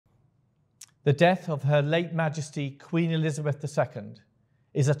The death of Her late Majesty Queen Elizabeth II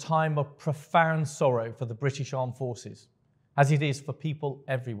is a time of profound sorrow for the British Armed Forces, as it is for people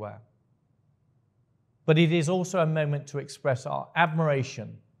everywhere. But it is also a moment to express our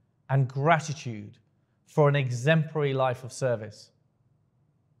admiration and gratitude for an exemplary life of service.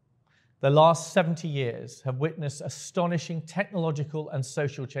 The last 70 years have witnessed astonishing technological and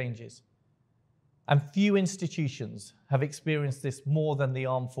social changes, and few institutions have experienced this more than the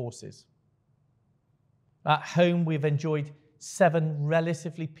armed forces. At home, we've enjoyed 7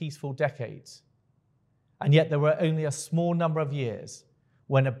 relatively peaceful decades, and yet there were only a small number of years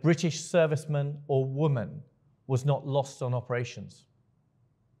when a British serviceman or woman was not lost on operations.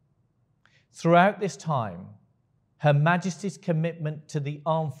 Throughout this time, Her Majesty's commitment to the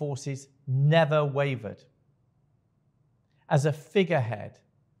armed forces never wavered. As a figurehead,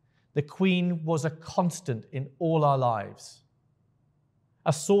 the Queen was a constant in all our lives,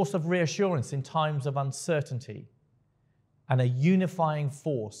 a source of reassurance in times of uncertainty, and a unifying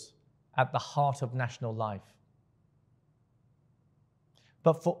force at the heart of national life.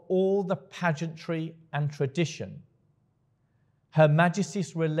 But for all the pageantry and tradition, Her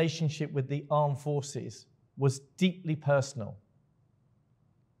Majesty's relationship with the armed forces was deeply personal.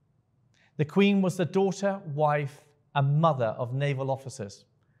 The Queen was the daughter, wife, and mother of naval officers.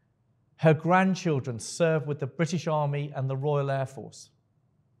 Her grandchildren served with the British Army and the Royal Air Force.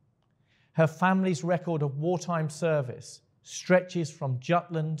 Her family's record of wartime service stretches from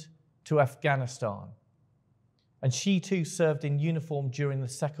Jutland to Afghanistan, and she too served in uniform during the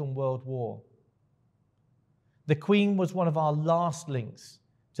Second World War. The Queen was one of our last links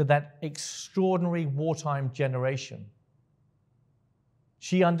to that extraordinary wartime generation.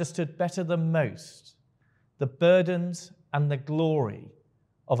 She understood better than most the burdens and the glory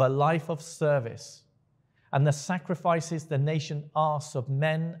of a life of service and the sacrifices the nation asks of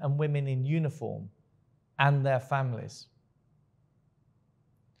men and women in uniform and their families.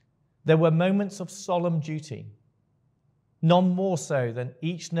 There were moments of solemn duty, none more so than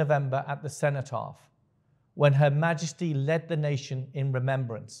each November at the Cenotaph, when Her Majesty led the nation in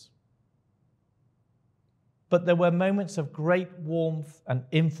remembrance. But there were moments of great warmth and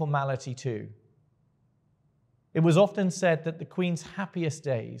informality too. It was often said that the Queen's happiest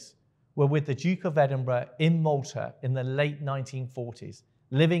days were with the Duke of Edinburgh in Malta in the late 1940s,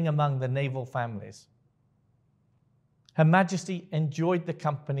 living among the naval families. Her Majesty enjoyed the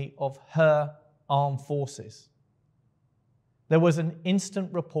company of her armed forces. There was an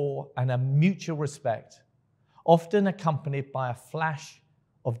instant rapport and a mutual respect, often accompanied by a flash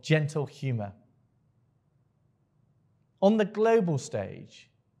of gentle humour. On the global stage,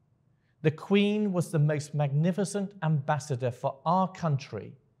 the Queen was the most magnificent ambassador for our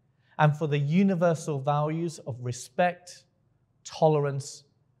country and for the universal values of respect, tolerance,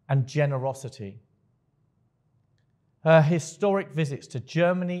 and generosity. Her historic visits to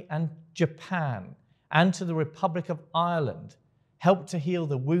Germany and Japan and to the Republic of Ireland helped to heal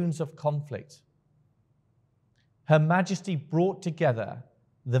the wounds of conflict. Her Majesty brought together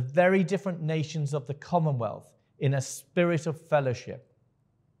the very different nations of the Commonwealth in a spirit of fellowship.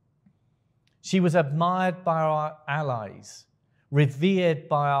 She was admired by our allies, revered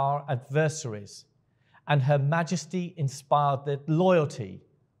by our adversaries, and Her Majesty inspired the loyalty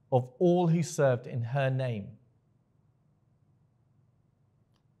of all who served in her name.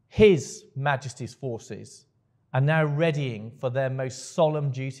 His Majesty's forces are now readying for their most solemn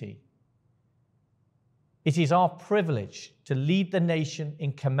duty. It is our privilege to lead the nation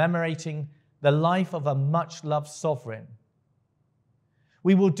in commemorating the life of a much-loved sovereign.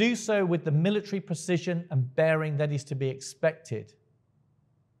 We will do so with the military precision and bearing that is to be expected.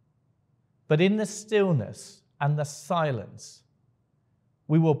 But in the stillness and the silence,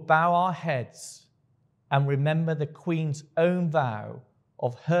 we will bow our heads and remember the Queen's own vow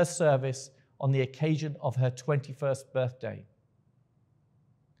of her service on the occasion of her 21st birthday.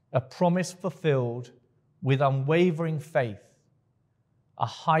 A promise fulfilled with unwavering faith, a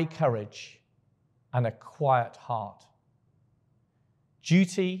high courage, and a quiet heart.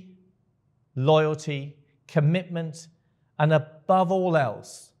 Duty, loyalty, commitment, and above all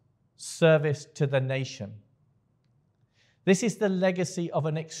else, service to the nation. This is the legacy of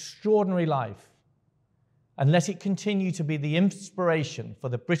an extraordinary life, and let it continue to be the inspiration for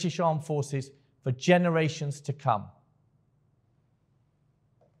the British Armed Forces for generations to come.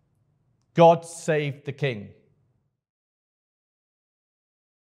 God save the King.